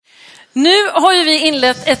Nu har ju vi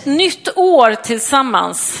inlett ett nytt år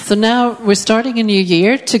tillsammans. So now we're starting a new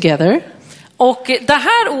year together. Och det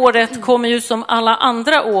här året kommer ju som alla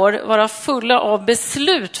andra år vara fulla av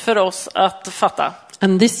beslut för oss att fatta.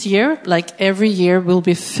 And this year, like every year, will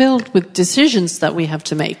be filled with decisions that we have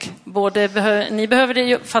to make. Ni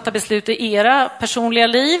behöver fatta beslut i era personliga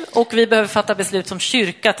liv och vi behöver fatta beslut som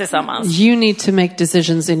kyrka tillsammans. You need to make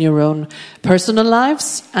decisions in your own personal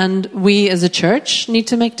lives, and we as a church need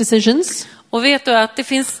to make decisions. Och vet du att det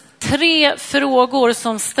finns 3 frågor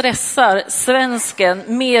som stressar svensken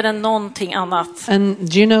mer än någonting annat. And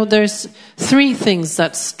do you know there's 3 things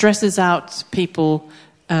that stresses out people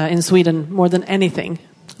in Sweden more than anything?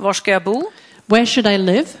 Var ska jag bo? Where should I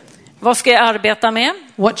live? Vad ska jag arbeta med?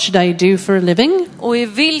 What should I do for a living? Och i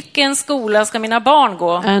vilken skola ska mina barn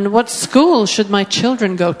gå? And what school should my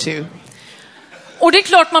children go to? Och det är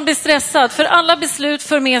klart man blir stressad, för alla beslut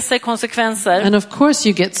för med sig konsekvenser. And of course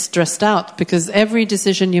you get stressed out because every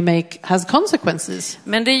decision you make has consequences.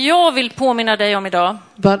 Men det jag vill påminna dig om idag,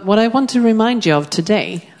 But what I want to remind you of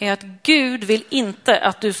today är att Gud vill inte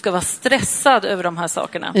att du ska vara stressad över de här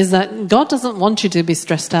sakerna. is that God doesn't want you to be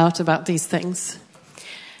stressed out about these things.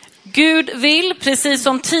 Gud vill, precis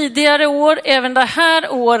som tidigare år, även det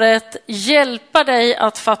här året hjälpa dig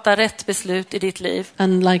att fatta rätt beslut i ditt liv.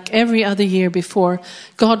 And like every other year before,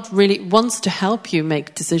 God really wants to help you make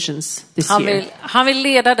decisions this year. Han vill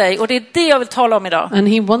leda dig, och det är det jag vill tala om idag. And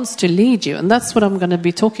he wants to lead you, and that's what I'm going to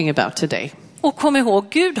be talking about today. Och kom ihåg,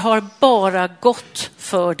 Gud har bara gott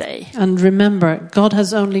för dig. And remember, God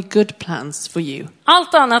has only good plans for you.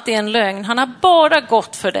 Allt annat är en lögn. Han har bara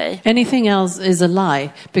gott för dig. Anything else is a lie,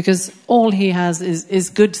 because all he has is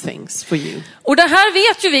good things for you. Och det här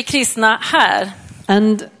vet ju vi kristna här.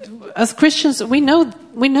 And as Christians, we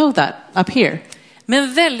know that up here.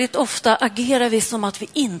 Men väldigt ofta agerar vi som att vi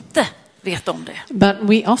inte vet om det. But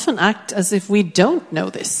we often act as if we don't know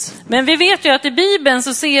this. Men vi vet ju att i Bibeln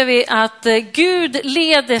så ser vi att Gud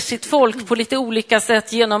leder sitt folk på lite olika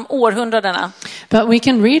sätt genom århundradena. But we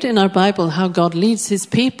can read in our Bible how God leads his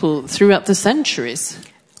people throughout the centuries.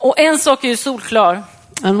 Och en sak är ju solklar.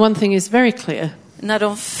 And one thing is very clear. När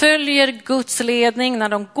de följer Guds ledning, när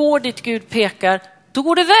de går dit Gud pekar, då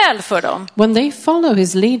går det väl för dem. When they follow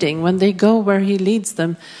his leading, when they go where he leads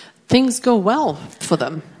them, things go well for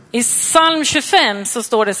them. I psalm 25 så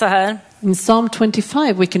står det så här. In Psalm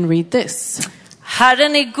 25 we can read this.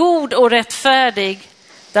 Herren är god och rättfärdig.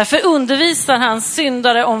 Därför undervisar han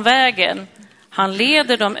syndare om vägen. Han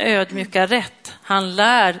leder de ödmjuka rätt. Han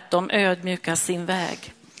lär de ödmjuka sin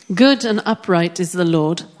väg. Good and upright is the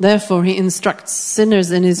Lord. Therefore he instructs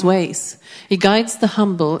sinners in his ways. He guides the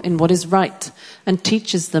humble in what is right and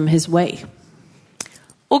teaches them his way.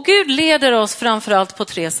 Och Gud leder oss framförallt på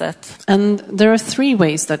 3 sätt. And there are 3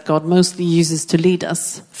 ways that God mostly uses to lead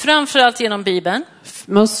us. Framförallt genom Bibeln.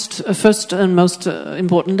 First and most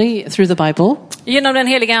importantly, through the Bible. Genom den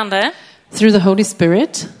heliga ande. Through the Holy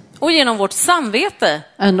Spirit. Och genom vårt samvete.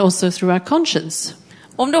 And also through our conscience.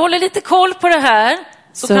 Om du håller lite koll på det här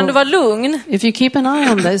så kan du vara lugn. If you keep an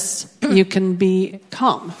eye on this, you can be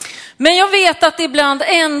calm. Men jag vet att det ibland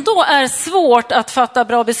ändå är svårt att fatta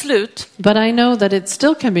bra beslut. But I know that it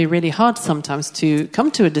still can be really hard sometimes to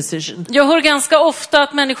come to a decision. Jag hör ganska ofta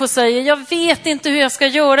att människor säger, jag vet inte hur jag ska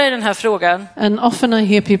göra i den här frågan. And often I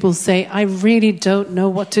hear people say, I really don't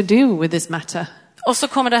know what to do with this matter. Och så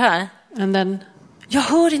kommer det här. And then Jag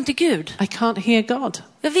hör inte Gud. I can't hear God.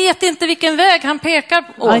 Jag vet inte vilken väg han pekar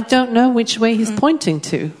åt. I don't know which way he's pointing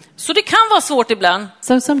to. Så det kan vara svårt ibland.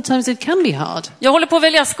 So sometimes it can be hard. Jag håller på att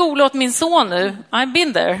välja skola åt min son nu. I've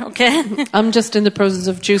been there, okay? I'm just in the process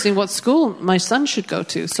of choosing what school my son should go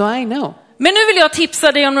to, so I know. Men nu vill jag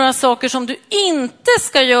tipsa dig om några saker som du inte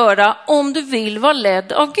ska göra om du vill vara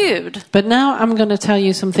ledd av Gud. But now I'm going to tell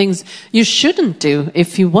you some things you shouldn't do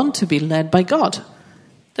if you want to be led by God.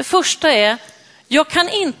 Det första är, jag kan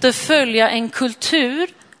inte följa en kultur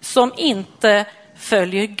som inte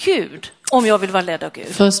följer Gud om jag vill vara ledd av Gud.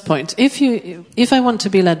 First point, if I want to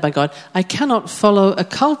be led by God, I cannot follow a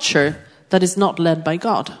culture that is not led by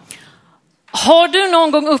God. Har du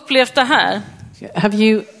någon gång upplevt det här? Have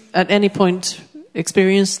you at any point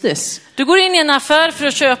experienced this? Du går in i en affär för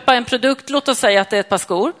att köpa en produkt, låt oss säga att det är ett par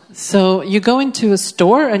skor. So you go into a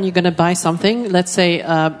store and you're going to buy something, let's say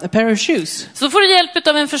a pair of shoes. Så får du hjälp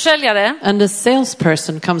av en försäljare. And a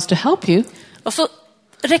salesperson comes to help you. Och så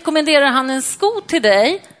rekommenderar han en sko till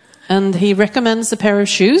dig. And he recommends a pair of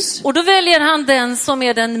shoes. Och då väljer han den som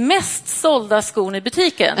är den mest sålda skon i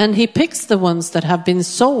butiken. And he picks the ones that have been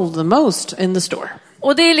sold the most in the store.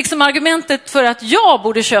 Och det är liksom argumentet för att jag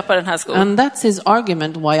borde köpa den här skon. And that's his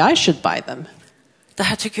argument why I should buy them. Det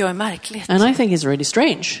här tycker jag är märkligt. And I think it's really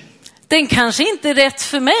strange. den kanske inte är rätt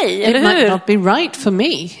för mig, eller It might hur? not be right for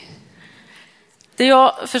me. Det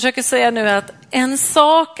jag försöker säga nu är att en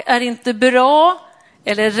sak är inte bra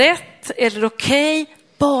eller rätt eller okej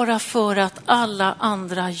bara för att alla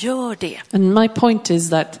andra gör det. And my point is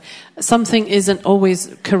that something isn't always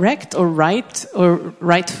correct or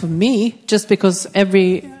right for me just because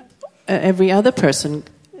every other person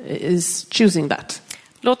is choosing that.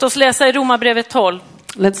 Låt oss läsa i Romarbrevet 12.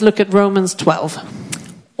 Let's look at Romans 12.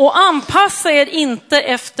 Och anpassa er inte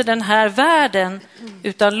efter den här världen,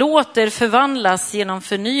 utan låt er förvandlas genom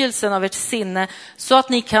förnyelsen av ert sinne så att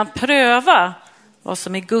ni kan pröva vad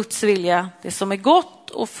som är Guds vilja, det som är gott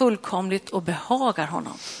och fullkomligt och behagar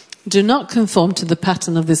honom. Do not conform to the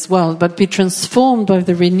pattern of this world, but be transformed by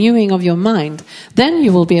the renewing of your mind. Then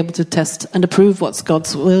you will be able to test and approve what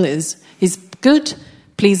God's will is, his good,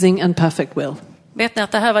 pleasing and perfect will. Vet ni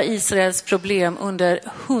att det här var Israels problem under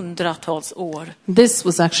hundratals år? This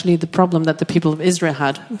was actually the problem that the people of Israel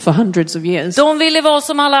had for hundreds of years. De ville vara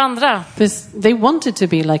som alla andra. They wanted to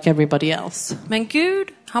be like everybody else. Men Gud,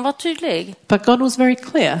 han var tydlig. But God was very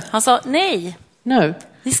clear. Han sa nej, No,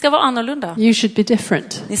 ni ska vara annorlunda. you should be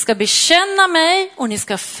different. Ni ska bekänna mig och ni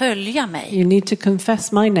ska följa mig. You need to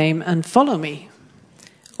confess my name and follow me.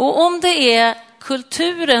 Och om det är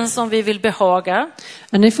kulturen som vi vill behaga,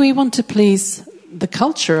 And if we want to please the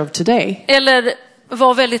culture of today, eller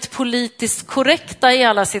vara väldigt politiskt korrekta i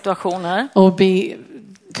alla situationer, or be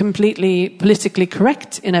completely politically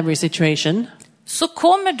correct in every situation, så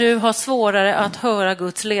kommer du ha svårare att höra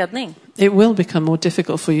Guds ledning. it will become more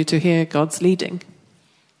difficult for you to hear God's leading.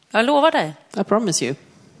 Jag lovar dig. I promise you.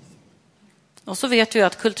 Och så vet vi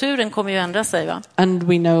att kulturen kommer ju ändra sig, va? And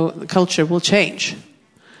we know the culture will change.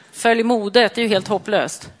 Följ modet, det är ju helt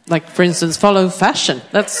hopplöst. Like, for instance, follow fashion.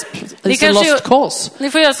 It's a lost cause.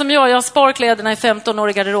 Ni får göra som jag har sparkläderna i 15 år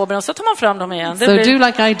i garderoben och så tar man fram dem igen. So do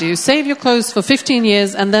like I do. Save your clothes for 15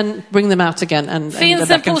 years and then bring them out again and finns go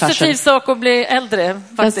back en in fashion. positiv sak att bli äldre,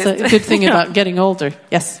 faktiskt. That's a good thing about getting older.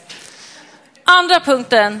 Yes. Andra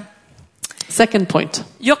punkten. Second point.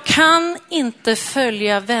 Jag kan inte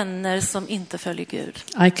följa vänner som inte följer Gud.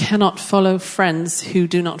 I cannot follow friends who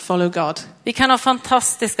do not follow God. Vi kan ha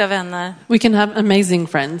fantastiska vänner. We can have amazing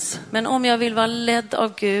friends. Men om jag vill vara ledd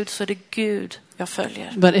av Gud så är det Gud jag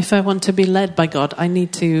följer. But if I want to be led by God, I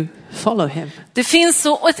need to follow him. Det finns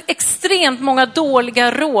så extremt många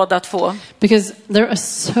dåliga råd att få. Because there are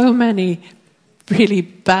so many really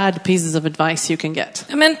bad pieces of advice you can get.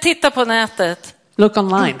 Men titta på nätet. Look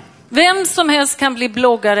online. Vem som helst kan bli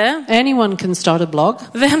bloggare. Anyone can start a blog.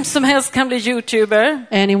 Vem som helst kan bli YouTuber.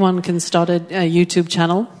 Anyone can start a YouTube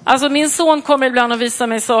channel. Alltså min son kommer ibland och visar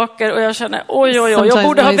mig saker och jag känner oj, jag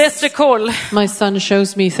borde ha bättre koll. My son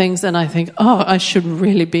shows me things and I think, I should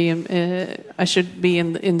really be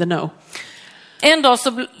in the know. En dag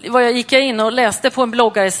så gick jag in och läste på en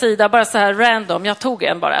bloggares sida, bara så här random. Jag tog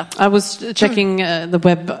en bara. I was checking the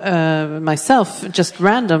web myself, just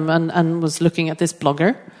random, and was looking at this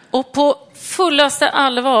blogger. Och på fullaste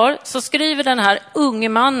allvar så skriver den här unge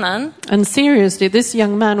mannen. And seriously, this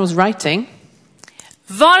young man was writing.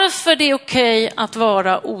 Varför det är okej att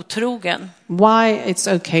vara otrogen. Why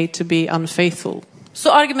it's okay to be unfaithful.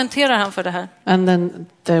 Så argumenterar han för det här. And then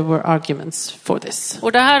there were arguments for this.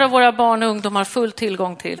 Och det här har våra barn och ungdomar full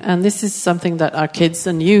tillgång till. And this is something that our kids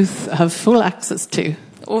and youth have full access to.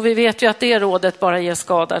 Och vi vet ju att det rådet bara ger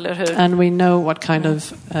skada, eller hur? And we know what kind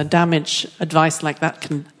of damage advice like that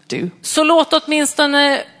can do. Så låt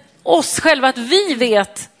åtminstone oss själva att vi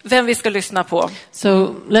vet vem vi ska lyssna på.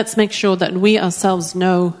 So let's make sure that we ourselves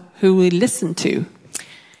know who we listen to.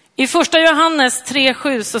 I första Johannes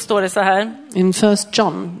 3:7 så står det så här. In 1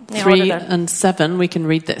 John 3:7 we can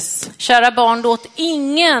read this. Kära barn, låt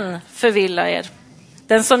ingen förvilla er.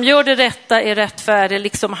 Den som gör det rätta är rättfärdig,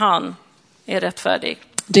 liksom han är rättfärdig.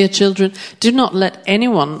 Dear children, do not let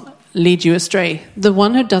anyone lead you astray. The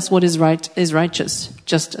one who does what is righteous,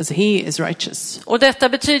 just as he is righteous. Och detta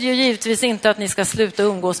betyder ju givetvis inte att ni ska sluta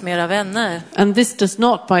umgås med era vänner. And this does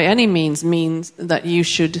not by any means mean that you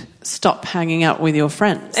should stop hanging out with your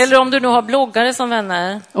friends. Eller om du nu har bloggare som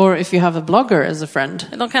vänner. Or if you have a blogger as a friend.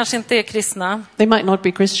 De kanske inte är kristna. They might not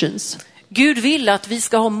be Christians. Gud vill att vi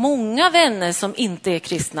ska ha många vänner som inte är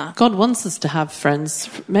kristna. God wants us to have friends,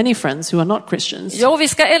 many friends who are not Christians. Ja, vi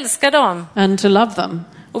ska älska dem. And to love them.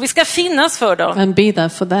 Och vi ska finnas för dem. And be there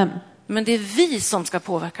for them. Men det är vi som ska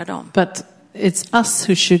påverka dem. But it's us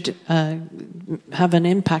who should have an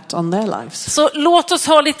impact on their lives. Så låt oss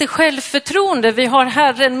ha lite självförtroende. Vi har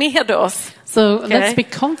Herren med oss. So let's be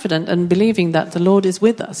confident and believing that the Lord is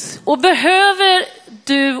with us. Och behöver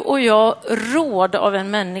du och jag råd av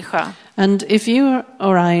en människa, And if you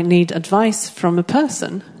or I need advice from a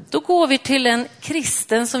person, Då går vi till en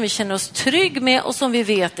kristen som vi känner oss trygg med och som vi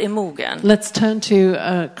vet är mogen. Let's turn to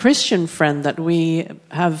a Christian friend that we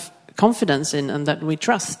have confidence in and that we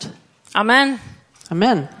trust. Amen.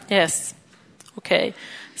 Amen. Yes. Okej.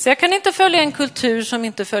 Så jag kan inte följa en kultur som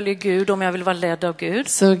inte följer Gud om jag vill vara ledd av Gud.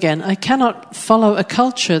 So again, I cannot follow a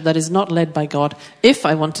culture that is not led by God if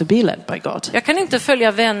I want to be led by God. Jag kan inte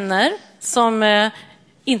följa vänner som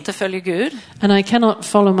inte följer Gud. And I cannot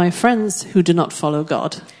follow my friends who do not follow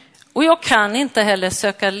God. Och jag kan inte heller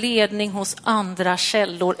söka ledning hos andra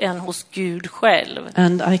källor än hos Gud själv.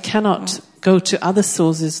 And I cannot go to other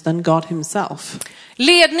sources than God himself.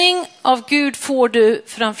 Ledning av Gud får du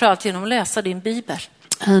framförallt genom att läsa din bibel.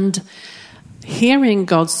 And hearing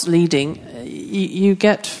God's leading, you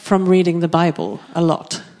get from reading the Bible a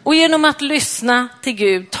lot. Och genom att lyssna till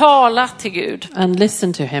Gud, tala till Gud. And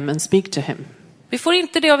listen to him and speak to him. Vi får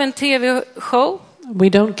inte det av en tv-show. We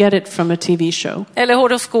don't get it from a TV show. Eller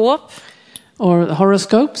horoskop. Or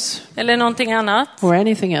horoscopes. Eller någonting annat. Or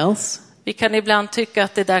anything else. Vi kan ibland tycka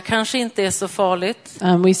att det där kanske inte är så farligt.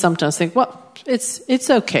 And we sometimes think, well,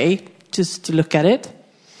 it's okay just to look at it.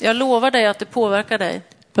 Jag lovar dig att det påverkar dig.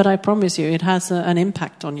 But I promise you, it has an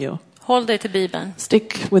impact on you. Håll dig till Bibeln.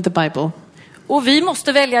 Stick with the Bible. Och vi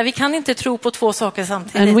måste välja, vi kan inte tro på två saker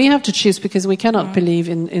samtidigt. And we have to choose because we cannot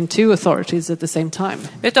believe in two authorities at the same time.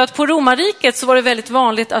 Vet du att på Romarriket så var det väldigt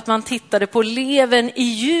vanligt att man tittade på levern i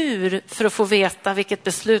djur för att få veta vilket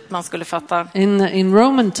beslut man skulle fatta. In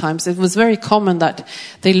Roman times, it was very common that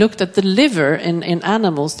they looked at the liver in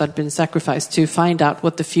animals that had been sacrificed to find out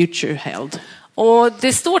what the future held. Och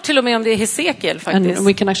det står till och med om det i Hesekiel faktiskt. And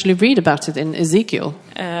we can actually read about it in Ezekiel.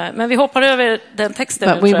 Men vi hoppar över den texten.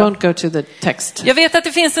 But we won't go to the text. Jag vet att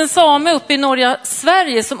det finns en same uppe i norra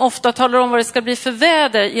Sverige som ofta talar om vad det ska bli för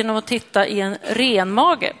väder genom att titta i en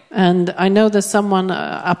renmage. And I know there's someone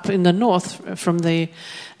up in the north from the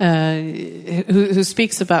who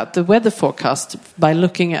speaks about the weather forecast by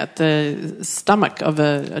looking at the stomach of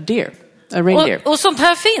a deer, a reindeer. Och sånt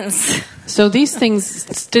här finns. So these things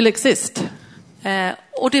still exist.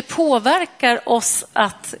 Och det påverkar oss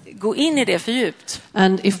att gå in i det för djupt.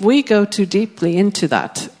 And if we go too deeply into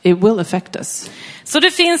that, it will affect us. Så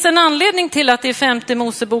det finns en anledning till att det i 5:e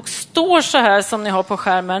Mosebok står så här som ni har på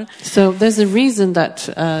skärmen. So there's a reason that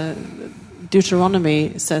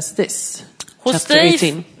Deuteronomy says this.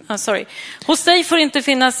 Chapter 18. Hos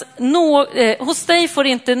dig får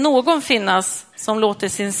inte någon finnas som låter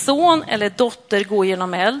sin son eller dotter gå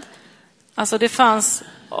genom eld. Alltså det fanns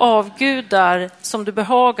avgudar som du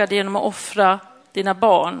behagade genom att offra dina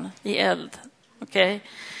barn i eld. Okay?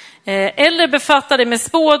 Eller befatta dig med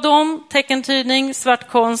spådom, teckentydning,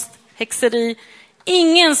 svartkonst, häxeri.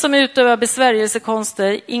 Ingen som utövar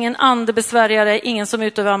besvärjelsekonster, ingen andebesvärjare, ingen som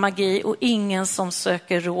utövar magi och ingen som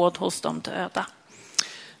söker råd hos de döda.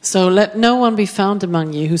 So let no one be found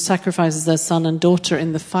among you who sacrifices their son and daughter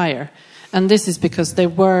in the fire. And this is because they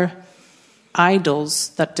were idols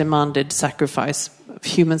that demanded sacrifice,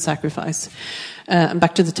 human sacrifice. And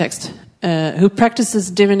back to the text. Who practices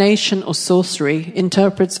divination or sorcery,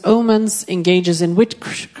 interprets omens, engages in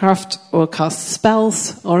witchcraft or casts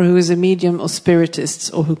spells, or who is a medium or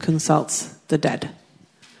spiritist, or who consults the dead.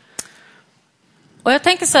 Och jag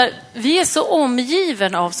tänker så här, vi är så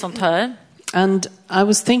omgiven av sånt här. And I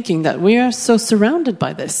was thinking that we are so surrounded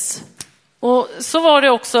by this. Och så var det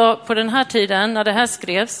också på den här tiden när det här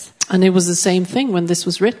skrevs. And it was the same thing when this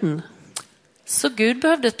was written. Så Gud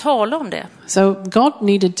behövde tala om det. So God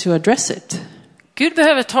needed to address it. Gud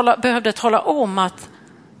behövde tala om att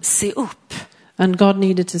se upp. And God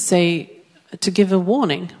needed to give a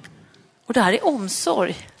warning. Och det här är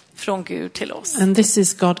omsorg från Gud till oss. And this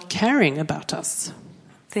is God caring about us.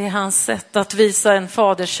 Det är hans sätt att visa en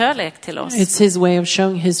faderskärlek till oss. It's his way of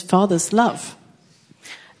showing his father's love.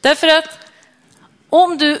 Därför att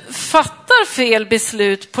om du fattar fel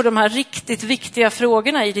beslut på de här riktigt viktiga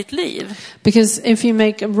frågorna i ditt liv. Because if you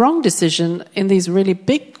make a wrong decision in these really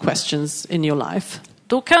big questions in your life.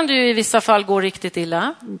 Då kan du i vissa fall gå riktigt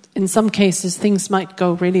illa. In some cases things might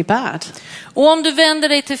go really bad. Och om du vänder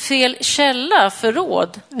dig till fel källa för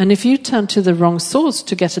råd. And if you turn to the wrong source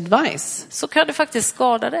to get advice. Så kan det faktiskt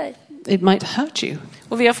skada dig. It might hurt you.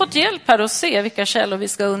 Och vi har fått hjälp här att se vilka källor vi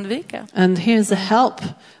ska undvika. And here's a help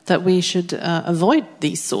that we should avoid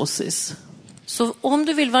these sources. Så om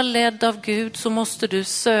du vill vara ledd av Gud så måste du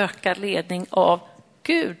söka ledning av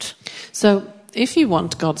Gud. So if you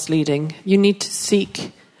want God's leading, you need to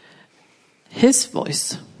seek his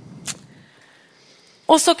voice.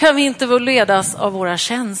 Och så kan vi inte ledas av våra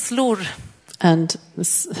känslor. And the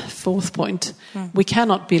fourth point, we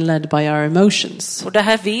cannot be led by our emotions. Och det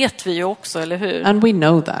här vet vi ju också, eller hur? And we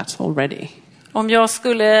know that already. Om jag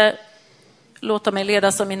skulle låta mig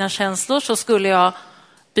ledas av mina känslor så skulle jag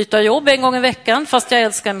byta jobb en gång i veckan fast jag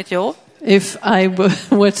älskar mitt jobb. If I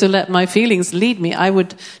were to let my feelings lead me, I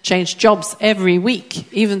would change jobs every week,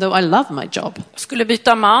 even though I love my job. Jag skulle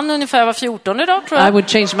byta man ungefär var 14:e dag, tror jag. I would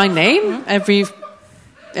change my name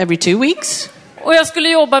every 2 weeks. Och jag skulle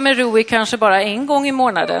jobba med Rui kanske bara en gång i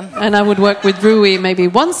månaden. And I would work with Rui maybe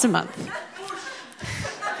once a month.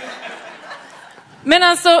 Men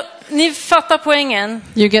alltså, ni fattar poängen.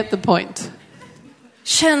 You get the point.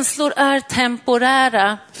 Känslor är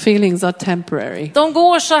temporära. Feelings are temporary. De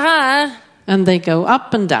går så här. And they go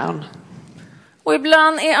up and down. Och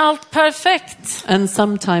ibland är allt perfekt. And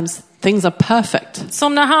sometimes things are perfect.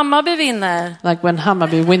 Som när Hammarby vinner. Like when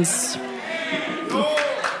Hammarby wins.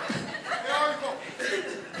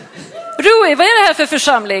 Rui, vad är det här för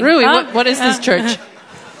församling? Rui, what is this church?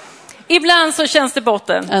 Ibland så känns det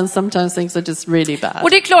botten. And sometimes things are just really bad. Och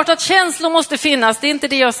det är klart att känslor måste finnas, det är inte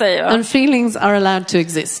det jag säger. And feelings are allowed to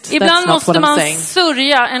exist. Ibland That's not måste what I'm man saying.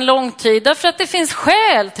 sörja en lång tid därför att det finns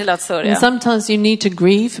skäl till att sörja. And sometimes you need to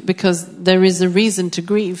grieve because there is a reason to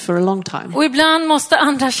grieve for a long time. Och ibland måste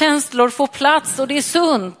andra känslor få plats och det är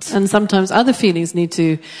sunt. And sometimes other feelings need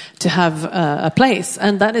to have a place,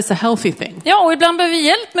 and that is a healthy thing. Ja, och ibland behöver vi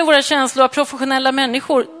hjälp med våra känslor av professionella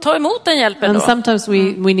människor. Ta emot den hjälpen And då. sometimes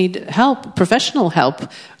we need help, professional help,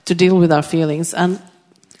 to deal with our feelings, and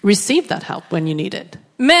receive that help when you need it.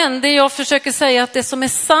 Men det jag försöker säga är att det som är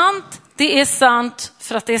sant, det är sant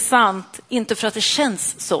för att det är sant, inte för att det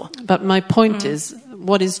känns så. But my point is,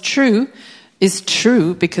 what is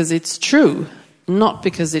true because it's true, not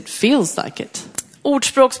because it feels like it.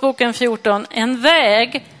 Ordspråksboken 14. En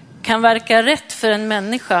väg kan verka rätt för en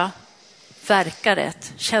människa. Verka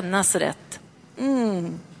rätt, kännas rätt.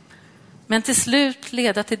 Men till slut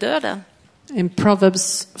leda till döden. In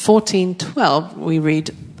Proverbs 14:12 we read,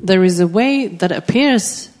 there is a way that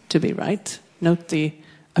appears to be right. Note the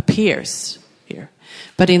appears here.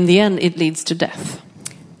 But in the end it leads to death.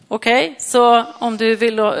 Okej, så om du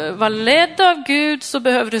vill vara ledd av Gud så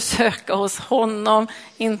behöver du söka hos honom,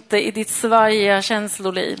 inte i ditt svajiga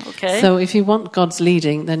känsloliv. Okay? So if you want God's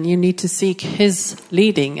leading, then you need to seek his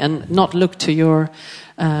leading and not look to your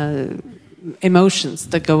emotions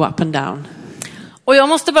that go up and down. Och jag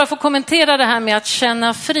måste bara få kommentera det här med att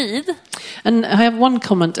känna frid. And I have one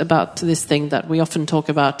comment about this thing that we often talk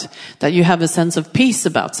about, that you have a sense of peace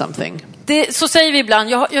about something. Så säger vi ibland,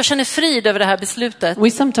 jag känner frid över det här beslutet.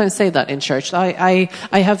 We sometimes say that in church.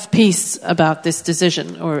 I have peace about this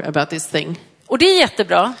decision or about this thing. Och det är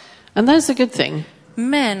jättebra. And that's a good thing.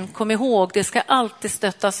 Men kom ihåg, det ska alltid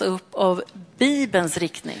stöttas upp av Bibelns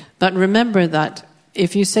riktning. But remember that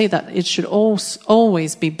if you say that, it should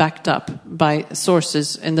always be backed up by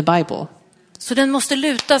sources in the Bible. Så den måste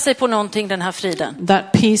luta sig på någonting, den här friden.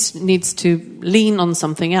 That peace needs to lean on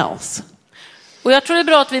something else. Och jag tror det är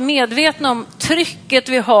bra att vi är medvetna om trycket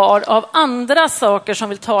vi har av andra saker som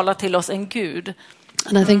vill tala till oss än Gud.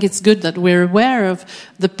 And I think it's good that we're aware of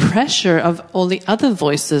the pressure of all the other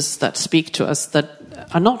voices that speak to us that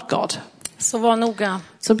are not God. Så var noga.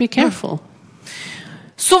 So be careful.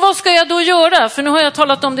 Så vad ska jag då göra? För nu har jag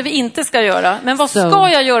talat om det vi inte ska göra. Men vad ska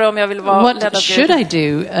jag göra om jag vill vara ledd av What Gud? should I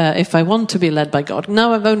do if I want to be led by God?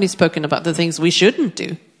 Now I've only spoken about the things we shouldn't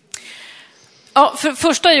do. Ja, för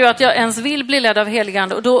första är ju att jag ens vill bli ledd av helige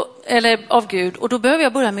ande eller av Gud, och då behöver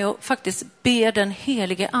jag börja med att faktiskt be den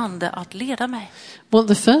helige ande att leda mig. Well,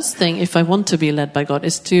 the first thing, if I want to be led by God,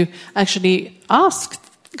 is to actually ask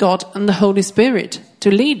God and the Holy Spirit to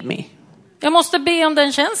lead me. Jag måste be om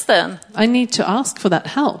den tjänsten. I need to ask for that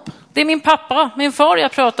help. Det är min pappa, min far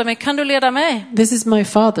jag pratar med. Kan du leda mig? This is my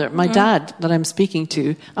father, my dad that I'm speaking to.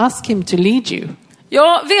 Ask him to lead you.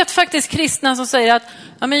 Jag vet faktiskt kristna som säger att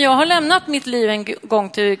men jag har lämnat mitt liv en gång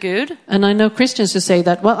till Gud. And I know Christians who say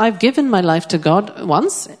that, well, I've given my life to God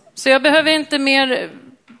once. Så jag behöver inte mer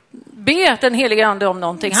be den helige ande om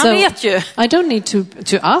någonting. Han vet ju. I don't need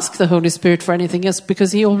to ask the Holy Spirit for anything else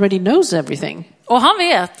because he already knows everything. Och han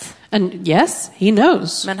vet. And yes, he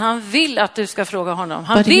knows. Men han vill att du ska fråga honom.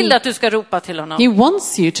 Han vill att du ska ropa till honom. He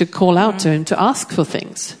wants you to call out to him to ask for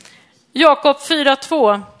things. Jakob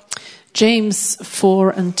 4:2. James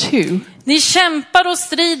 4:2. Ni kämpar och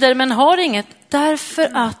strider men har inget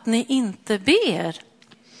därför att ni inte ber.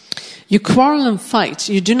 You quarrel and fight,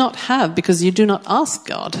 you do not have because you do not ask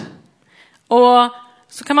God. Och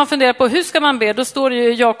så kan man fundera på hur ska man be? Då står det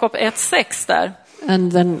ju i Jakob 1:6 där.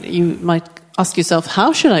 And then you might ask yourself,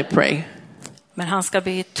 how should I pray? Men han ska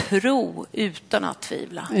be i tro utan att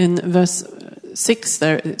tvivla. In verse 6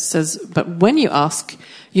 there it says, but when you ask,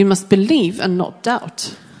 you must believe and not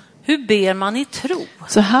doubt. Hur ber man i tro?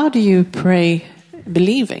 So how do you pray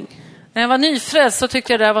believing? När jag var nyfrälst så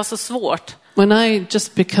tyckte jag det här var så svårt. When I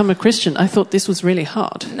just become a Christian, I thought this was really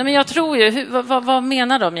hard. Nej, men jag tror ju, vad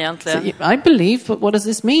menar de egentligen? So, I believe, but what does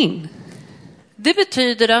this mean? Det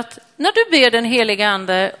betyder att när du ber den heliga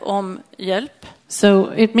ande om hjälp,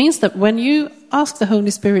 So it means that when you ask the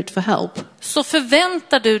Holy Spirit for help, så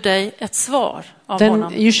förväntar du dig ett svar av then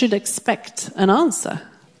honom. you should expect an answer.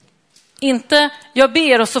 Inte, jag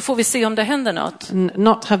ber och så får vi se om det händer något.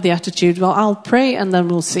 Not have the attitude, well, I'll pray and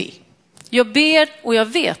then we'll see. Jag ber och jag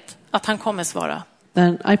vet att han kommer svara.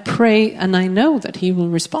 Then I pray and I know that he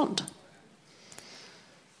will respond.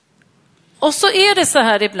 Och så är det så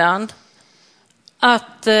här ibland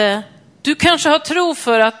att du kanske har tro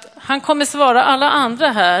för att han kommer svara alla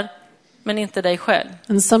andra här, men inte dig själv.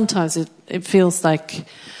 And sometimes it feels like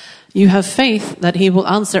you have faith that he will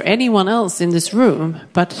answer anyone else in this room,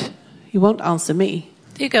 but he won't answer me.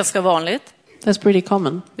 Det är ganska vanligt. That's pretty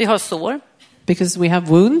common. Vi har sår. Because we have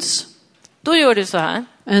wounds. Då gör du så här.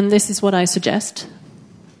 And this is what I suggest.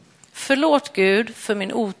 Förlåt Gud för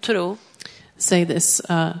min otro. Say this,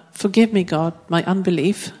 forgive me God, my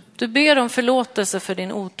unbelief. Du ber om förlåtelse för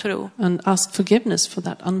din otro. And ask forgiveness for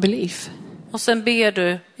that unbelief. Och sen ber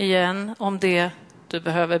du igen om det du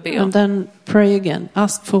behöver be om. And then pray again.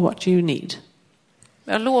 Ask for what you need.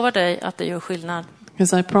 Jag lovar dig att det gör skillnad.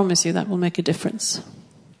 Because I promise you that will make a difference.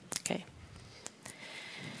 Okay.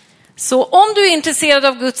 Så om du är intresserad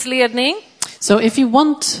av Guds ledning, So if you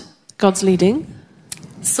want God's leading,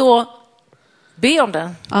 så be om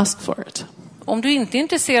den. ask for it. Om du inte är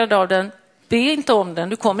intresserad av den, be inte om den.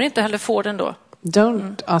 Du kommer inte heller få den då.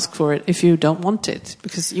 Don't ask for it if you don't want it,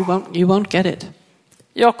 because you won't get it.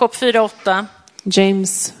 Jakob 4:8.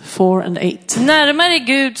 James 4 and 8. Närmare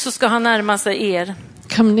Gud så ska han närma sig er.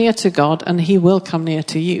 Come near to God and he will come near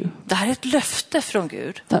to you. Det här är ett löfte från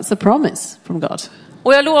Gud. That's a promise from God.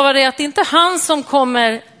 Och jag lovar dig att det inte är han som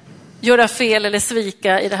kommer göra fel eller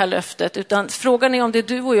svika i det här löftet, utan frågan är om det är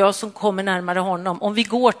du och jag som kommer närmare honom, om vi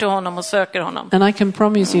går till honom och söker honom. And I can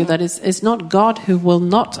promise you that it's not God who will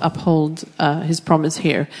not uphold his promise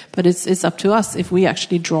here, but it's up to us if we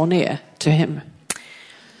actually draw near to him.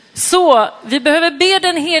 Så vi behöver be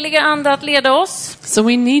den heliga ande att leda oss. So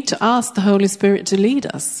we need to ask the Holy Spirit to lead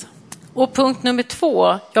us. Och punkt nummer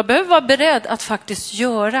 2, jag behöver vara beredd att faktiskt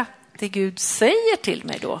göra det Gud säger till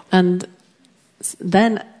mig då. And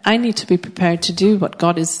then I need to be prepared to do what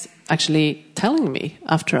God is actually telling me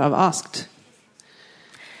after I've asked.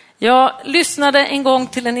 Jag lyssnade en gång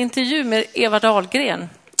till en intervju med Eva Dahlgren.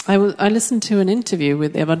 I listened to an interview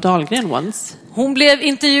with Eva Dahlgren once. Hon blev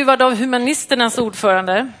intervjuad av humanisternas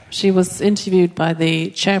ordförande. She was interviewed by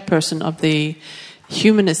the chairperson of the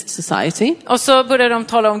Humanist Society. Och så började de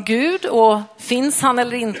tala om Gud och finns han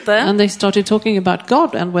eller inte. And they started talking about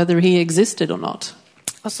God and whether he existed or not.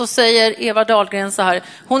 Och så säger Eva Dahlgren så här.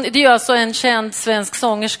 Det är alltså en känd svensk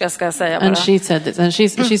sångerska, ska jag säga bara. And she said this, and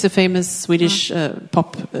she's a famous Swedish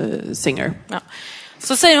pop singer. Ja.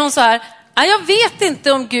 Så säger hon så här. Jag vet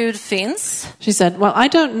inte om Gud finns. She said, well, I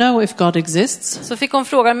don't know if God exists. Så fick hon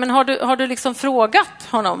frågan, men har du liksom frågat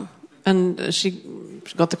honom? And she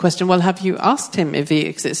got the question, well, have you asked him if he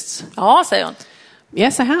exists? Ja, säger hon.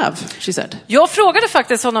 Yes, I have, she said. Jag frågade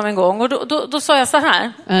faktiskt honom en gång och då sa jag så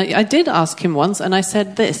här. I did ask him once and I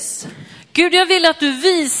said this. Gud, jag vill att du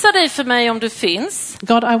visar dig för mig om du finns.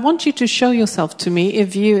 God, I want you to show yourself to me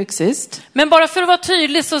if you exist. Men bara för att vara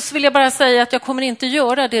tydlig så vill jag bara säga att jag kommer inte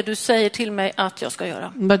göra det du säger till mig att jag ska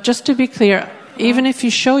göra. But just to be clear, even if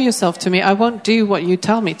you show yourself to me, I won't do what you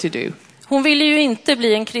tell me to do. Hon ville ju inte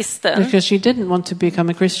bli en kristen. Because she didn't want to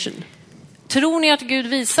become a Christian. Tror ni att Gud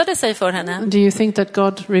visade sig för henne? Do you think that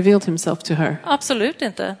God revealed himself to her? Absolut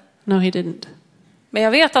inte. No, he didn't. Men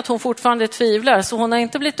jag vet att hon fortfarande tvivlar, så hon har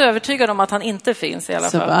inte blivit övertygad om att han inte finns i alla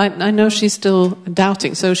fall. So I know she's still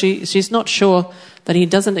doubting, so she's not sure that he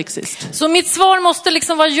doesn't exist. Så mitt svar måste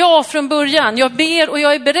liksom vara ja från början. Jag ber och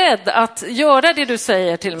jag är beredd att göra det du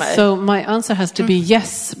säger till mig. So my answer has to be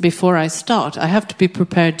yes before I start. I have to be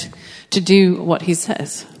prepared to do what he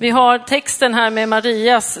says. Vi har texten här med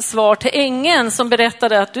Marias svar till ängeln som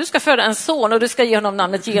berättade att du ska föda en son och du ska ge honom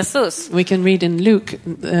namnet Jesus. We can read in Luke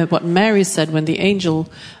what Mary said when the angel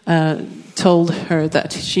told her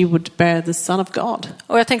that she would bear the son of God.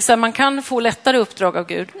 Och jag tänker så här, man kan få lättare uppdrag av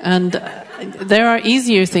Gud. And there are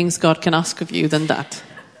easier things God can ask of you than that.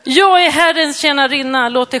 Jag är Herrens tjänarinna,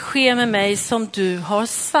 låt det ske med mig som du har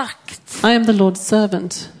sagt. I am the Lord's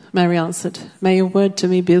servant, Mary answered. May your word to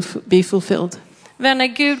me be fulfilled. Vänner,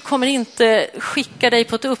 Gud kommer inte skicka dig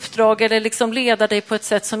på ett uppdrag eller liksom leda dig på ett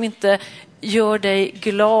sätt som inte gör dig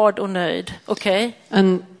glad och nöjd. Okej?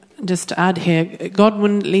 And just to add here, God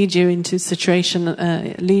wouldn't lead you into a situation,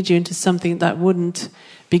 lead you into something that wouldn't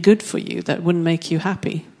be good for you, that wouldn't make you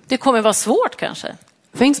happy. Det kommer vara svårt kanske,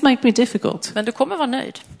 Things might be difficult, men du kommer vara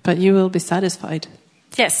nöjd. but you will be satisfied.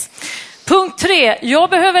 Yes. Punkt 3. Jag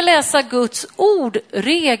behöver läsa Guds ord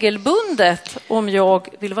regelbundet om jag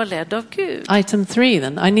vill vara ledd av Gud. Item 3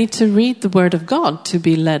 then. I need to read the word of God to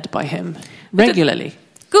be led by him regularly.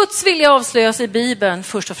 Guds vilja avslöjas i Bibeln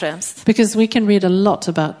först och främst. Because we can read a lot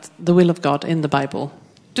about the will of God in the Bible.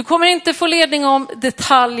 Du kommer inte få ledning om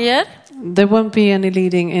detaljer, There won't be any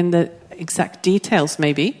leading in the exact details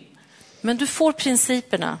maybe, men du får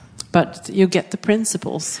principerna. but you get the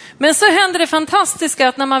principles. Men så händer det fantastiska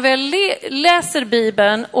att när man väl läser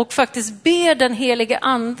Bibeln och faktiskt ber den helige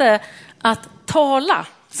ande att tala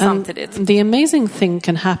samtidigt. And the amazing thing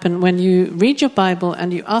can happen when you read your Bible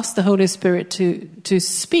and you ask the Holy Spirit to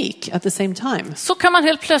speak at the same time. Så kan man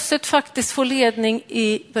helt plötsligt faktiskt få ledning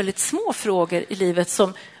i väldigt små frågor i livet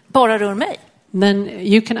som bara rör mig. Then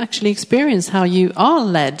you can actually experience how you are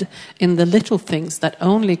led in the little things that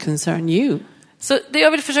only concern you. Så det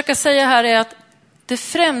jag vill försöka säga här är att det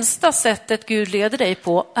främsta sättet Gud leder dig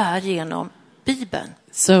på är genom Bibeln.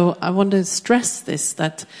 So I want to stress this,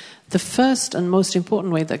 that the first and most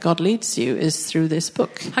important way that God leads you is through this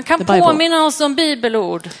book, Han kan the Bible. påminna oss om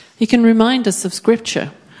bibelord. He can remind us of scripture.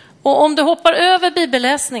 Och om du hoppar över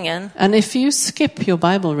bibelläsningen, And if you skip your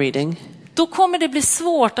Bible reading, då kommer det bli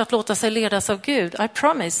svårt att låta sig ledas av Gud. I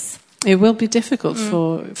promise. it will be difficult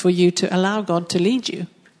for you to allow God to lead you.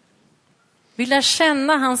 Vi lär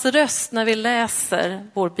känna hans röst när vi läser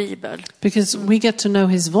vår bibel. Because we get to know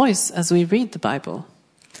his voice as we read the Bible.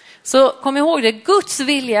 Så kom ihåg det, Guds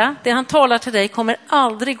vilja, det han talar till dig, kommer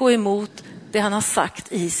aldrig gå emot det han har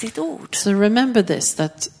sagt i sitt ord. So remember this,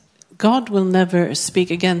 that God will never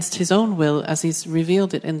speak against his own will as he's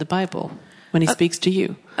revealed it in the Bible when he speaks to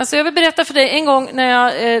you. Alltså jag vill berätta för dig en gång när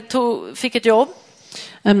jag fick ett jobb.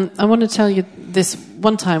 I want to tell you this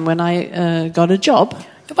one time when I got a job.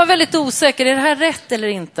 Jag var väldigt osäker, är det här rätt eller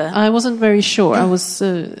inte? I wasn't very sure. I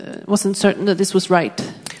wasn't certain that this was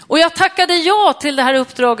right. Och jag tackade ja till det här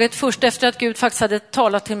uppdraget först efter att Gud faktiskt hade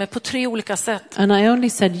talat till mig på 3 olika sätt. And I only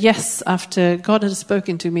said yes after God had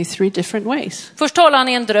spoken to me 3 different ways. Först talade han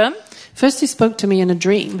i en dröm. First he spoke to me in a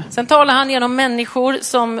dream. Sen talade han genom människor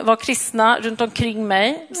som var kristna runt omkring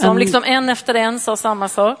mig. Som liksom en efter en sa samma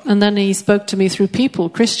sak. And then he spoke to me through people,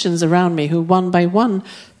 Christians around me, who one by one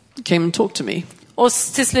came and talked to me. Och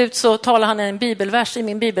till slut så talade han en bibelvers i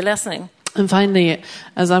min bibelläsning. And finally,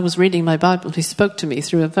 as I was reading my Bible, he spoke to me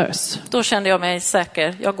through a verse. Då kände jag mig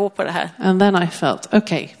säker, jag går på det här. And then I felt,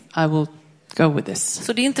 okay, I will go with this.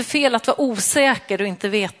 Så det är inte fel att vara osäker och inte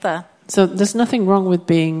veta. So there's nothing wrong with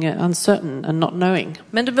being uncertain and not knowing.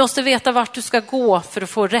 Men du måste veta vart du ska gå för att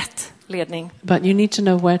få rätt ledning. But you need to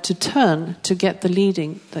know where to turn to get the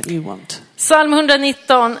leading that you want. Psalm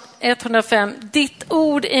 119, 105. Ditt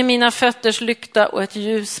ord är mina fötters lykta och ett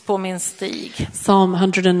ljus på min stig. Psalm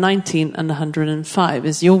 119 and 105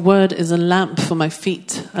 is your word is a lamp for my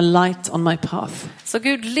feet, a light on my path. Så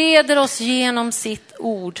Gud leder oss genom sitt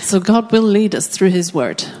ord. So God will lead us through his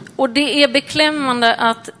word. Och det är beklämmande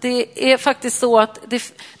att det är faktiskt så att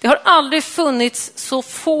det har aldrig funnits så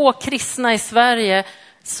få kristna i Sverige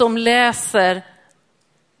som läser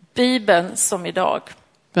Bibeln som idag.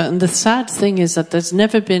 But the sad thing is that there's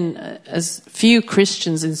never been as few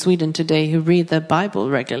Christians in Sweden today who read their Bible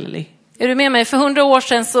regularly. Är du med mig? För 100 år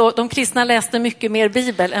sedan så de kristna läste mycket mer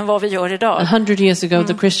Bibel än vad vi gör idag. 100 years ago,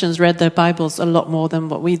 the Christians read their Bibles a lot more than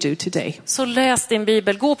what we do today. Så läs din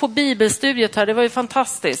Bibel. Gå på bibelstudiet här. Det var ju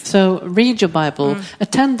fantastiskt. So read your Bible.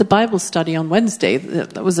 Attend the Bible study on Wednesday.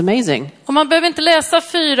 That was amazing. Och man behöver inte läsa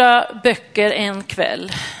 4 böcker en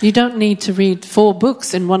kväll. You don't need to read 4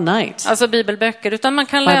 books in one night. Alltså bibelböcker. Utan man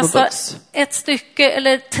kan Bible läsa books. ett stycke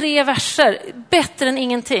eller 3 verser. Bättre än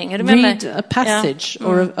ingenting. Är du med mig? Read a passage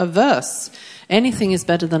or a verse. Anything is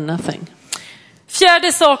better than nothing.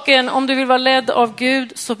 4:e saken, om du vill vara ledd av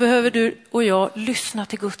Gud så behöver du och jag lyssna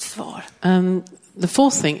till Guds svar. The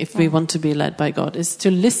 4th thing, if we want to be led by God, is to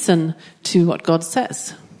listen to what God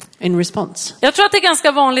says in response. Jag tror att det är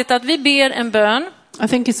ganska vanligt att vi ber en bön. I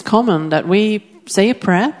think it's common that we say a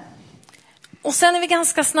prayer Och sen är vi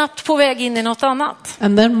ganska snabbt på väg in i något annat.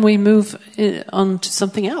 and then we move on to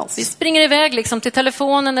something Vi else. springer iväg liksom till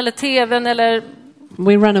telefonen eller tvn eller...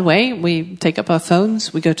 We run away, we take up our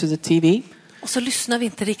phones, we go to the TV, Och så lyssnar vi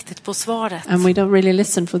inte riktigt på svaret. and we don't really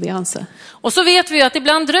listen for the answer. Och så vet vi ju att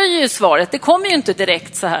ibland dröjer ju svaret. Det kommer ju inte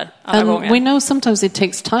direkt så här alla And gånger. we know sometimes it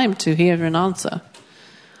takes time to hear an answer.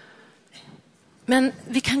 Men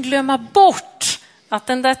vi kan glömma bort att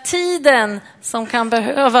den där tiden som kan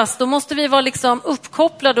behövas, då måste vi vara liksom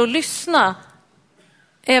uppkopplade och lyssna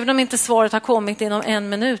Även om inte svaret har kommit inom 1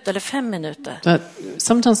 minut eller 5 minuter. But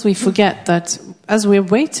sometimes we forget that as we're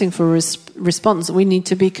waiting for a response, we need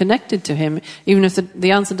to be connected to him, even if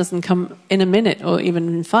the answer doesn't come in a minute or even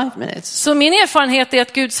in 5 minutes. Så min erfarenhet är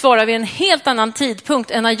att Gud svarar vid en helt annan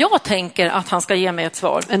tidpunkt än när jag tänker att han ska ge mig ett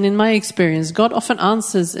svar. And in my experience, God often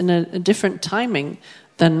answers in a different timing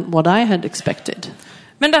than what I had expected.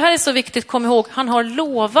 Men det här är så viktigt, kom ihåg, han har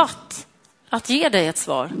lovat att ge dig ett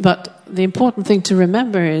svar. But the important thing to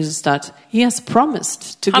remember is that he has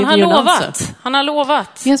promised to give you an answer. Han har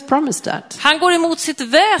lovat. He has promised that. Han går emot sitt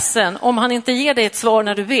väsen om han inte ger dig ett svar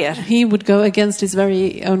när du ber. He would go against his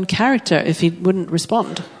very own character if he wouldn't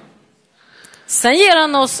respond. Sen ger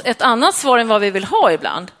han oss ett annat svar än vad vi vill ha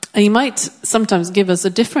ibland. He might sometimes give us a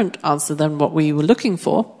different answer than what we were looking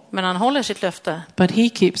for. Men han håller sitt löfte. But he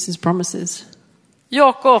keeps his promises.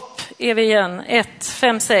 Jakob är vi igen,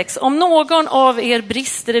 1:5-6. Om någon av er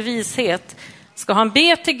brister i vishet ska han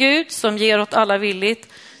be till Gud som ger åt alla villigt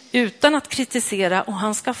utan att kritisera, och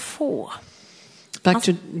han ska få. Back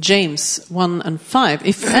to James 1 and 5.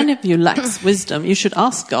 If any of you lacks wisdom, you should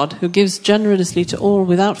ask God, who gives generously to all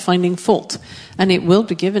without finding fault, and it will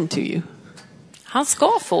be given to you. Han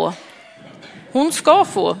ska få. Hon ska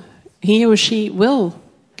få. He or she will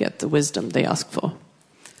get the wisdom they ask for.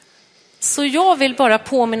 Så jag vill bara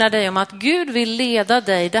påminna dig om att Gud vill leda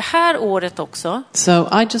dig det här året också. So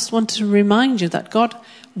I just want to remind you that God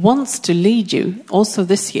wants to lead you also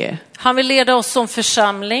this year. Han vill leda oss som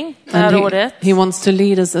församling det här året. He wants to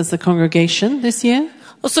lead us as a congregation this year.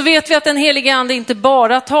 Och så vet vi att den helige ande inte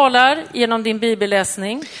bara talar genom din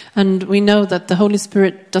bibelläsning. And we know that the Holy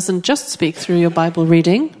Spirit doesn't just speak through your Bible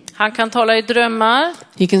reading. Han kan tala i drömmar.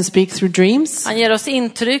 He can speak through dreams. Han ger oss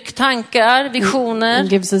intryck, tankar, visioner.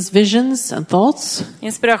 And gives us visions and thoughts.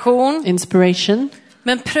 Inspiration.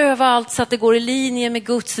 Men pröva allt så att det går i linje med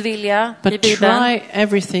Guds vilja i But Bibeln. try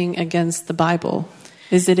everything against the Bible.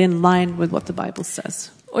 Is it in line with what the Bible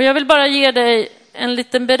says? Och jag vill bara ge dig en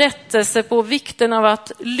liten berättelse på vikten av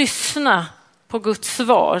att lyssna på Guds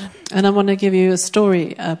svar. And I want to give you a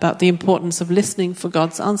story about the importance of listening for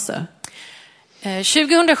God's answer.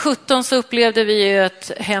 2017 så upplevde vi ju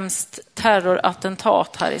ett hemskt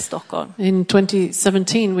terrorattentat här i Stockholm. In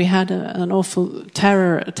 2017 we had an awful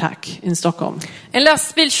terror attack in Stockholm. En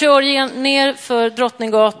lastbil kör ner för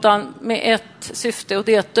Drottninggatan med ett syfte, och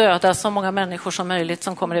det är att döda så många människor som möjligt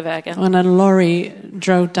som kommer i vägen. And a lorry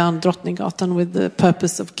drove down Drottninggatan with the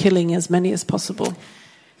purpose of killing as many as possible.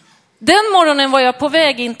 Den morgonen var jag på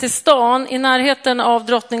väg in till stan i närheten av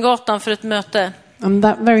Drottninggatan för ett möte. And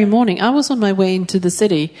that very morning I was on my way into the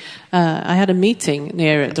city. I had a meeting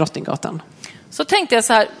near Drottninggatan. Så tänkte jag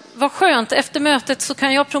så här, vad skönt, efter mötet så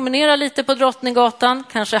kan jag promenera lite på Drottninggatan,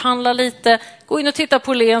 kanske handla lite, gå in och titta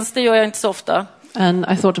på Lens, det gör jag inte så ofta. And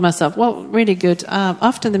I thought to myself, well, really good.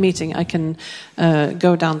 After the meeting I can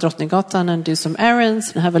go down Drottninggatan and do some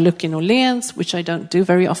errands and have a look in Åhléns, which I don't do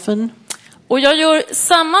very often. Och jag gör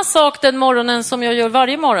samma sak den morgonen som jag gör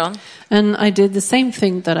varje morgon. And I did the same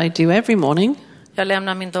thing that I do every morning. Jag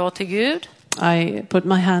lämnar min dag till Gud. I put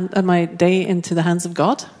my day into the hands of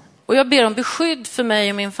God. Och jag ber om beskydd för mig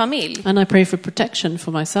och min familj. And I pray for protection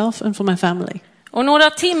for myself and for my family. Och några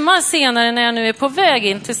timmar senare, när jag nu är på väg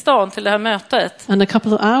in till stan till det här mötet. And a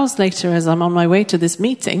couple of hours later, as I'm on my way to this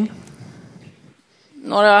meeting.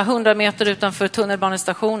 Några 100 meter utanför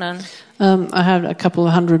tunnelbanestationen. I have a couple of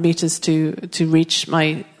 100 meters to reach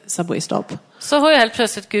my subway stop. Så hör jag helt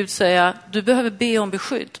plötsligt Gud säga, du behöver be om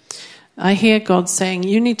beskydd. I hear God saying,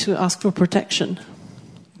 you need to ask for protection.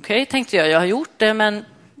 Okej, tänkte jag har gjort det, men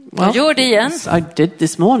jag gör det igen. I did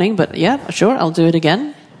this morning, but yeah, sure, I'll do it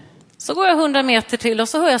again. Så går jag 100 meter till och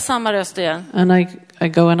så hör jag samma röst igen. And I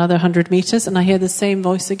go another 100 meters and I hear the same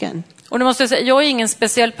voice again. Och det måste jag säga, jag är ingen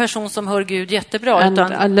speciell person som hör Gud jättebra.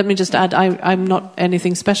 And let me just add, I'm not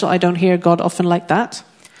anything special. I don't hear God often like that.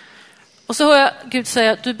 Och så hör jag Gud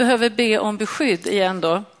säga, du behöver be om beskydd igen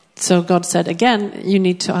då. So God said again, you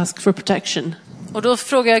need to ask for protection. Och då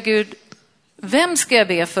frågar jag Gud, vem ska jag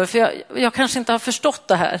be för? För jag kanske inte har förstått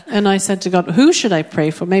det här. And I said to God, who should I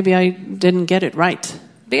pray for? Maybe I didn't get it right.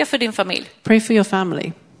 Be för din familj. Pray for your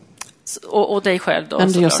family. Och dig själv då.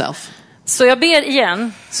 And yourself. Så jag ber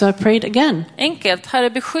igen. So I prayed again. Enkelt. Herre,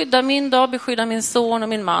 beskydda min dag, beskydda min son och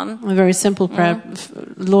min man. A very simple prayer.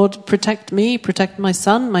 Lord, protect me, protect my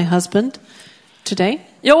son, my husband today.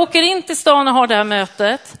 Jag åker in till stan och har det här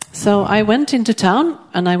mötet. So I went into town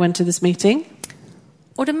and I went to this meeting.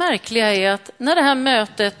 Och det märkliga är att när det här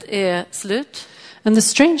mötet är slut. And the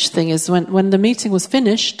strange thing is when the meeting was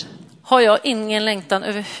finished, har jag ingen längtan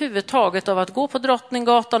överhuvudtaget av att gå på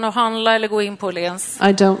Drottninggatan och handla eller gå in på Åhléns.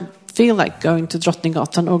 I don't feel like going to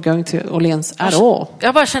Drottninggatan or going to Åhléns at all.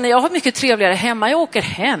 Jag bara känner, jag har mycket trevligare hemma, jag åker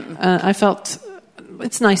hem. I felt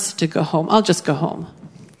it's nice to go home. I'll just go home.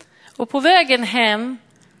 Och på vägen hem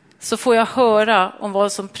så får jag höra om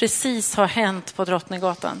vad som precis har hänt på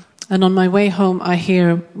Drottninggatan. And on my way home I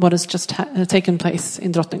hear what has just taken place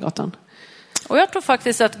in Drottninggatan. Och jag tror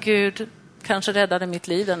faktiskt att Gud kanske räddade mitt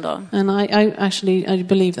liv den dagen. And I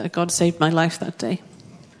believe that God saved my life that day.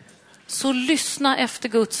 Så lyssna efter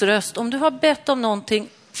Guds röst. Om du har bett om någonting,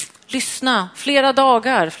 lyssna flera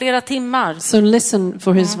dagar, flera timmar. So listen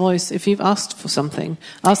for his voice if you've asked for something.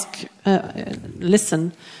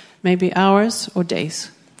 Listen maybe hours or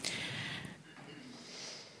days.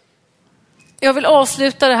 Jag vill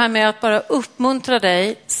avsluta det här med att bara uppmuntra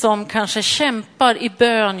dig som kanske kämpar i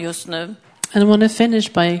bön just nu. And I want to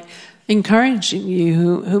finish by encouraging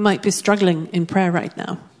you who might be struggling in prayer right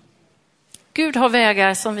now. Gud har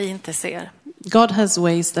vägar som vi inte ser. God has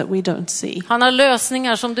ways that we don't see. Han har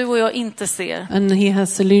lösningar som du och jag inte ser. And he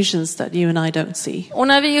has solutions that you and I don't see. Och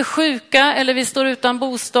när vi är sjuka eller vi står utan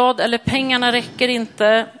bostad eller pengarna räcker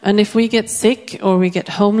inte. And if we get sick or we get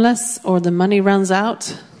homeless or the money runs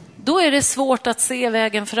out. Då är det svårt att se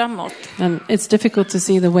vägen framåt. And it's difficult to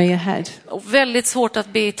see the way ahead. Och väldigt svårt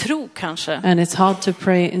att be i tro kanske. And it's hard to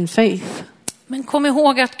pray in faith. Men kom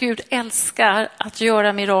ihåg att Gud älskar att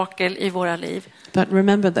göra mirakel i våra liv. But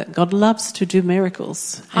remember that God loves to do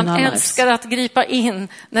miracles in our Han lives. älskar att gripa in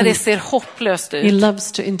när det ser hopplöst He ut.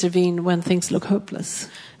 loves to intervene when things look hopeless.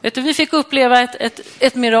 Vet du, vi fick uppleva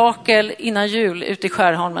ett mirakel innan jul ute i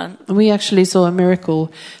Skärholmen. We actually saw a miracle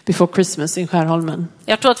before Christmas in Skärholmen.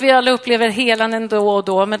 Jag tror att vi alla upplever helanden då och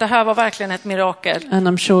då, men det här var verkligen ett mirakel. And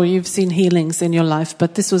I'm sure you've seen healings in your life,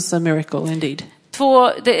 but this was a miracle indeed.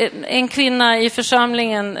 En kvinna i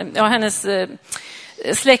församlingen, hennes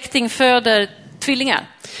släkting föder tvillingar.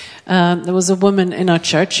 There was a woman in our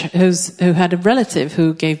church who had a relative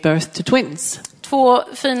who gave birth to twins. 2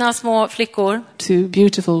 fina små flickor. 2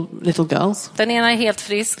 beautiful little girls. Den ena är helt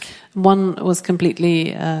frisk. One was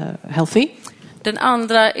completely healthy. Den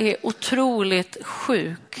andra är otroligt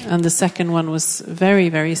sjuk. And the second one was very,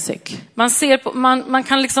 very sick. Man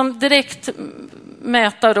kan liksom direkt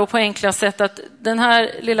mäta då på enkla sätt att den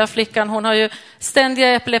här lilla flickan, hon har ju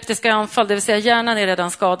ständiga epileptiska anfall, det vill säga hjärnan är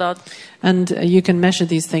redan skadad. And you can measure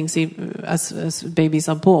these things as babies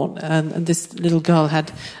are born. And this little girl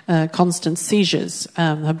had constant seizures.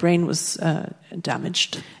 Her brain was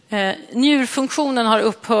damaged. Njurfunktionen har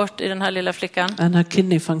upphört i den här lilla flickan. And her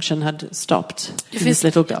kidney function had stopped in this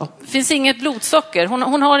little girl. Det finns inget blodsocker.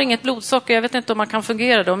 Hon har inget blodsocker. Jag vet inte om man kan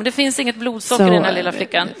fungera då, men det finns inget blodsocker i den här lilla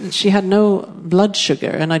flickan. She had no blood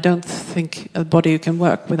sugar and I don't think a body can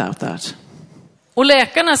work without that. Och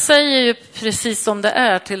läkarna säger ju precis som det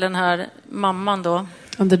är till den här mamman då.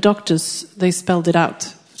 And the doctors, they spelled it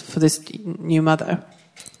out for this new mother.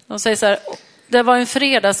 De säger så här, det var en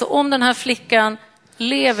fredag, så om den här flickan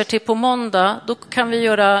lever till på måndag, då kan vi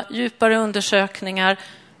göra djupare undersökningar,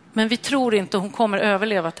 men vi tror inte hon kommer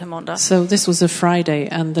överleva till måndag. So this was a Friday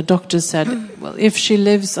and the doctor said, well, if she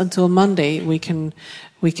lives until Monday,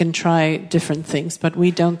 we can try different things, but we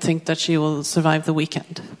don't think that she will survive the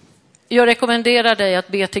weekend. Jag rekommenderar dig att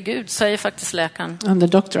be till Gud, säger faktiskt läkaren. And the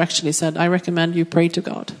doctor actually said, I recommend you pray to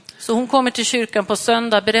God. Så hon kommer till kyrkan på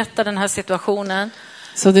söndag, berättar den här situationen.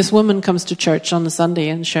 So this woman comes to church on a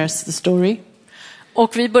Sunday and shares the story.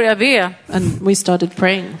 Och vi börjar be. And we started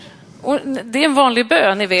praying. Och det är en vanlig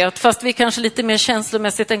bön, ni vet, fast vi är kanske lite mer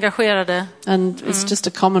känslomässigt engagerade. And it's just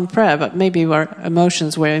a common prayer, but maybe our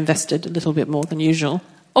emotions were invested a little bit more than usual.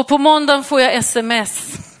 Och på måndagen får jag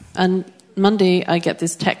sms. And Monday I get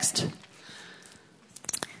this text.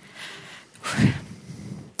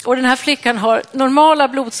 Och den här flickan har normala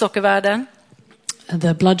blodsockervärden.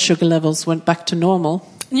 The blood sugar levels went back to normal.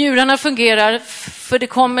 Njurarna fungerar, för det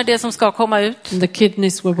kommer det som ska komma ut. The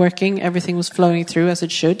kidneys were working, everything was flowing through as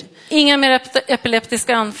it should. Inga mer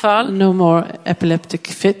epileptiska anfall. No more epileptic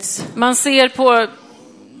fits. Man ser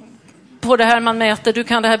på det här man mäter, du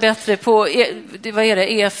kan det här bättre på, vad är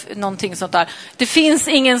det, EF, någonting sånt där. Det finns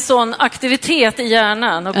ingen sån aktivitet i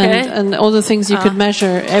hjärnan, okej? And all the things you could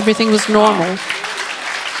measure, everything was normal.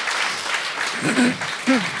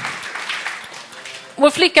 Vår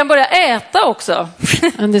flickan börjar äta också.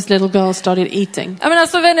 And this little girl started eating. Ja, men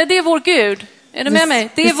alltså vänner, det är vår Gud. Är du med mig?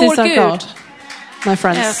 Det är vår Gud. God. My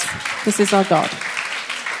friends, yes. This is our God.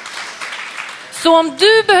 Så om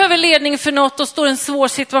du behöver ledning för något och står i en svår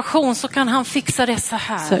situation, så kan han fixa det så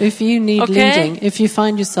här. So if you need leading, if you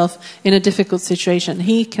find yourself in a difficult situation,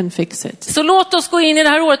 he can fix it. Så låt oss gå in i det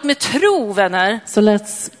här året med tro, vänner. So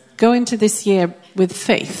let's go into this year with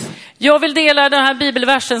faith. Jag vill dela den här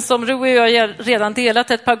bibelversen som Rui och jag redan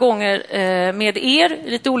delat ett par gånger med er i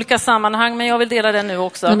lite olika sammanhang, men jag vill dela den nu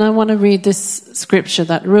också. And I want to read this scripture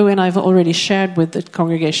that Rui and I have already shared with the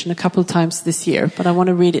congregation a couple times this year, but I want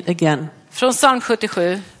to read it again. Från psalm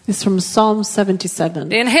 77. It's from Psalm 77.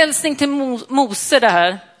 Det är en hälsning till Mose det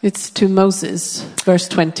här. It's to Moses,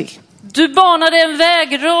 verse 20. Du banade en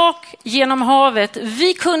väg rak genom havet.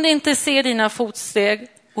 Vi kunde inte se dina fotsteg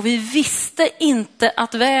och vi visste inte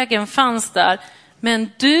att vägen fanns där. Men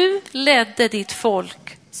du ledde ditt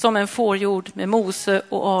folk som en fårjord med Mose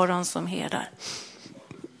och Aron som herdar.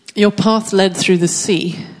 Your path led through the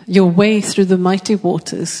sea, your way through the mighty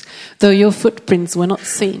waters, though your footprints were not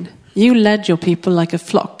seen. You led your people like a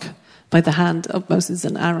flock by the hand of Moses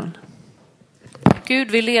and Aaron.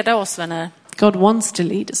 Gud vill leda oss, vänner. God wants to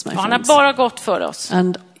lead us, my Han har friends. bara gott för oss.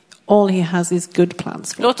 And all he has is good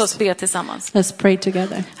plans for Låt us. oss be tillsammans. Let's pray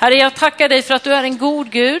together. Herre, jag tackar dig för att du är en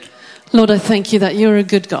god Gud. Lord, I thank you that you're a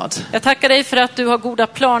good God. Jag tackar dig för att du har goda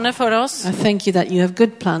planer för oss. I thank you that you have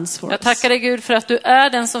good plans for Jag us. tackar dig Gud för att du är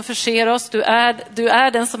den som förser oss. Du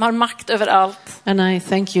är den som har makt över allt. And I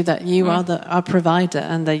thank you that you are our provider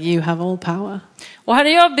and that you have all power. Och Herre,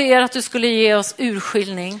 jag ber att du skulle ge oss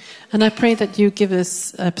urskiljning. And I pray that you give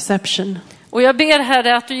us a perception Och jag ber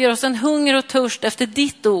Herre att du ger oss en hunger och törst efter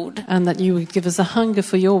ditt ord. and that you would give us a hunger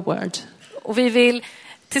for your word. Och vi vill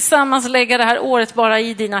tillsammans lägga det här året bara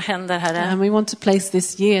i dina händer, Herre. And we want to place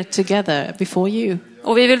this year together before you.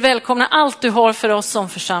 Och vi vill välkomna allt du har för oss som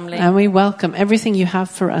församling. And we welcome everything you have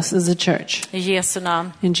for us as a church. I Jesu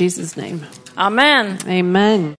namn. In Jesus' name. Amen. Amen.